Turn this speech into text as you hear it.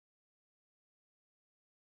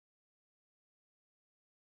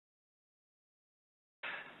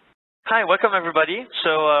Hi, welcome everybody.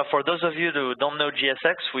 So for those of you who don't know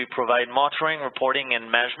GSX, we provide monitoring, reporting, and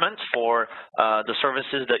management for the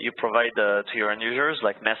services that you provide to your end users,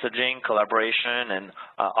 like messaging, collaboration, and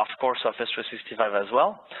of course Office 365 as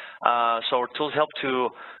well. So our tools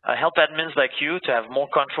help admins like you to have more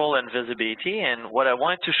control and visibility. And what I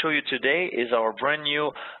wanted to show you today is our brand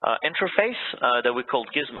new interface that we call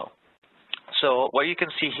Gizmo. So what you can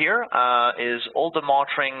see here is all the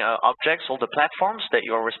monitoring objects, all the platforms that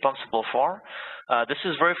you're responsible for. This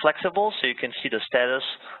is very flexible, so you can see the status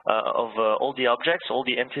of all the objects, all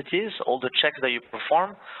the entities, all the checks that you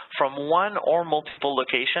perform from one or multiple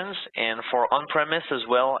locations, and for on-premise as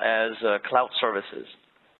well as cloud services.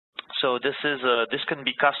 So this can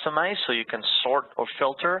be customized, so you can sort or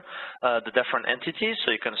filter the different entities.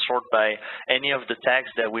 So you can sort by any of the tags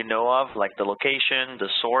that we know of, like the location, the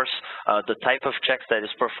source, the type of checks that is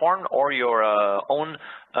performed, or your own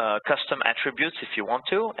custom attributes if you want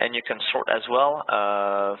to. And you can sort as well,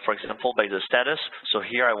 for example, by the status. So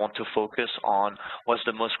here I want to focus on what's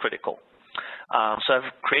the most critical. So I've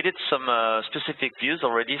created some specific views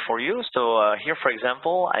already for you. So here, for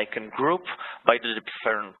example, I can group by the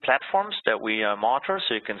different platforms that we monitor.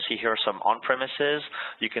 So you can see here some on-premises.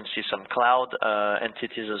 You can see some cloud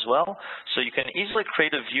entities as well. So you can easily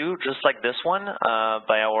create a view just like this one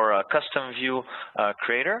by our custom view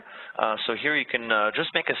creator. So here you can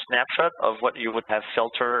just make a snapshot of what you would have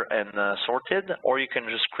filtered and sorted, or you can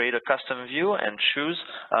just create a custom view and choose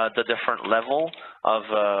the different level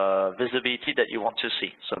of visibility that you want to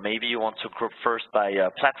see. So maybe you want to group first by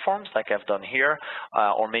platforms, like I've done here,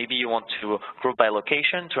 or maybe you want to group by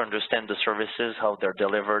location to understand the services, how they're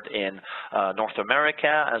delivered in North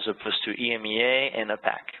America as opposed to EMEA and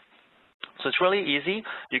APAC. So it's really easy.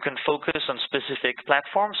 You can focus on specific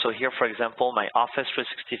platforms. So here, for example, my Office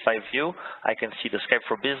 365 view, I can see the Skype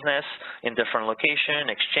for Business in different location,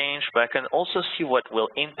 Exchange, but I can also see what will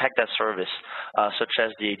impact that service, such as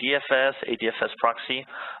the ADFS proxy.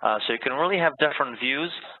 So you can really have different views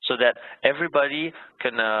so that everybody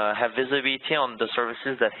can have visibility on the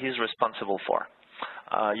services that he's responsible for.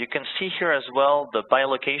 You can see here as well the by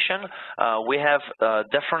location. We have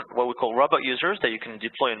different what we call robot users that you can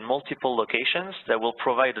deploy in multiple locations that will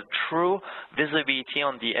provide a true visibility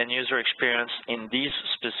on the end user experience in these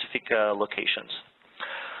specific locations.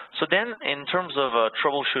 So then in terms of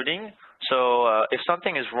troubleshooting, so if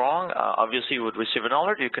something is wrong, obviously you would receive an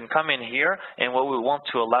alert. You can come in here, and what we want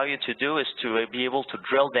to allow you to do is to be able to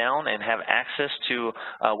drill down and have access to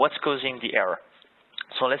what's causing the error.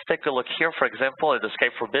 So let's take a look here, for example, at the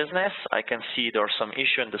Skype for Business. I can see there's some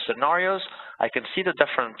issue in the scenarios. I can see the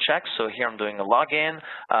different checks. So here I'm doing a login,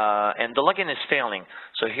 and the login is failing.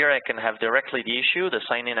 So here I can have directly the issue. The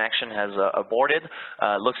sign-in action has aborted,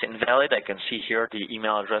 looks invalid. I can see here the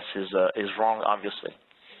email address is wrong, obviously.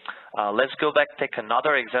 Let's go back, take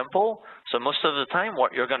another example. So most of the time,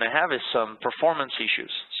 what you're going to have is some performance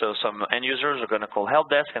issues. So some end users are going to call help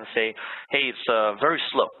desk and say, hey, it's very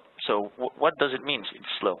slow. So what does it mean it's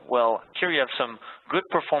slow? Well, here you have some good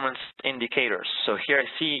performance indicators. So here I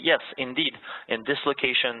see, yes, indeed, in this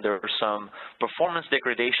location, there are some performance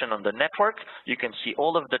degradation on the network. You can see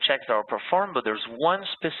all of the checks that are performed, but there's one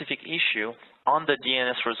specific issue on the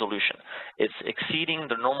DNS resolution. It's exceeding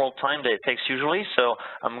the normal time that it takes usually, so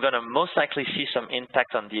I'm going to most likely see some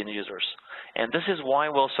impact on the end users. And this is why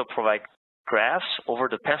we also provide graphs over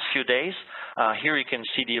the past few days. Here you can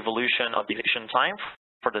see the evolution of the execution time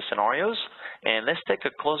for the scenarios. And let's take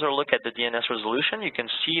a closer look at the DNS resolution. You can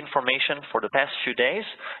see information for the past few days.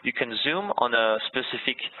 You can zoom on a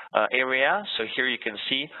specific area. So here you can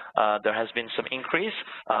see there has been some increase.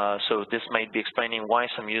 So this might be explaining why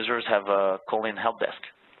some users have called in help desk.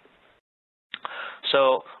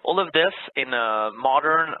 So all of this in a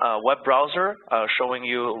modern web browser showing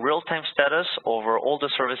you real-time status over all the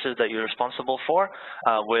services that you're responsible for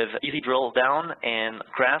with easy drill down and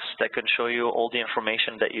graphs that can show you all the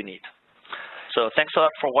information that you need. So thanks a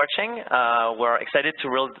lot for watching. We're excited to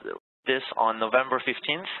release this on November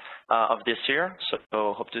 15th of this year,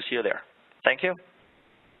 so hope to see you there. Thank you.